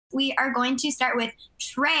We are going to start with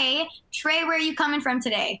Trey. Trey, where are you coming from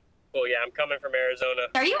today? Oh, yeah, I'm coming from Arizona.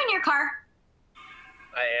 Are you in your car?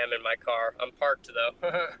 I am in my car. I'm parked, though.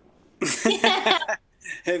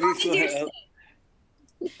 It'd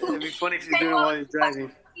be funny if you're doing it while you're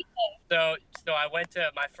driving. So I went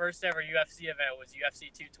to my first ever UFC event was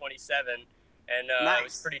UFC 227, and nice. It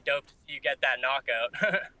was pretty dope to see you get that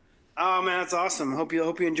knockout. Oh man, that's awesome. Hope you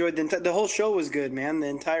enjoyed the whole show was good, man. The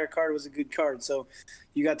entire card was a good card, so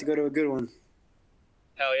you got to go to a good one.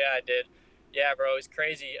 Hell yeah, I did. Yeah, bro, it was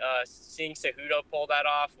crazy. Seeing Cejudo pull that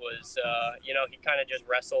off was, he kind of just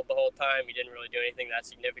wrestled the whole time. He didn't really do anything that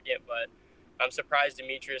significant, but I'm surprised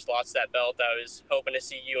Demetrius lost that belt. I was hoping to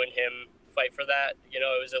see you and him fight for that.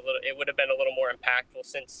 It would have been a little more impactful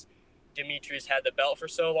since Demetrius had the belt for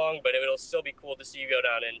so long, but it'll still be cool to see you go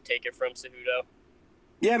down and take it from Cejudo.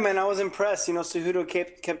 Yeah, man, I was impressed. Cejudo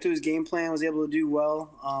kept to his game plan, was able to do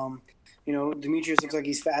well. Demetrius looks like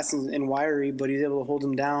he's fast and wiry, but he's able to hold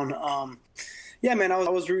him down. Yeah, man, I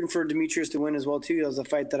was rooting for Demetrius to win as well, too. That was a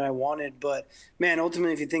fight that I wanted. But, man,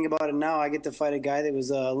 ultimately, if you think about it now, I get to fight a guy that was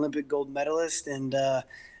an Olympic gold medalist and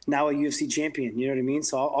now a UFC champion. You know what I mean?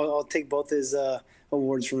 So I'll take both his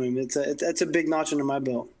awards from him. It's a big notch under my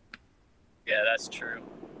belt. Yeah, that's true.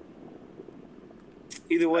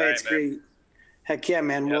 Either way, right, it's great. Heck yeah,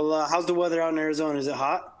 man. Yep. Well, how's the weather out in Arizona? Is it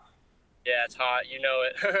hot? Yeah, it's hot. You know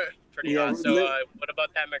it. Pretty hot. So what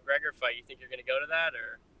about that McGregor fight? You think you're going to go to that?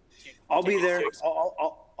 Or I'll be there.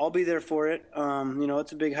 I'll be there for it.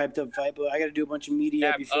 It's a big hyped up fight, but I got to do a bunch of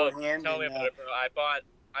media beforehand. Tell me about it, bro. I bought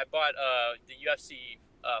the UFC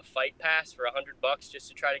fight pass for $100 just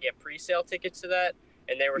to try to get pre-sale tickets to that,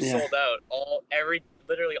 and they were sold out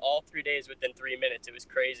literally all 3 days within 3 minutes. It was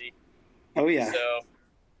crazy. Oh yeah. So,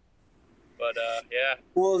 but yeah.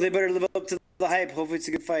 Well, they better live up to the hype. Hopefully, it's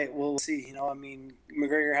a good fight. We'll see.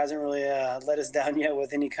 McGregor hasn't really let us down yet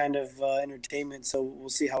with any kind of entertainment, so we'll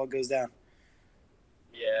see how it goes down.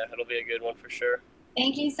 Yeah, it'll be a good one for sure.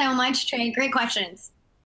 Thank you so much, Trey. Great questions.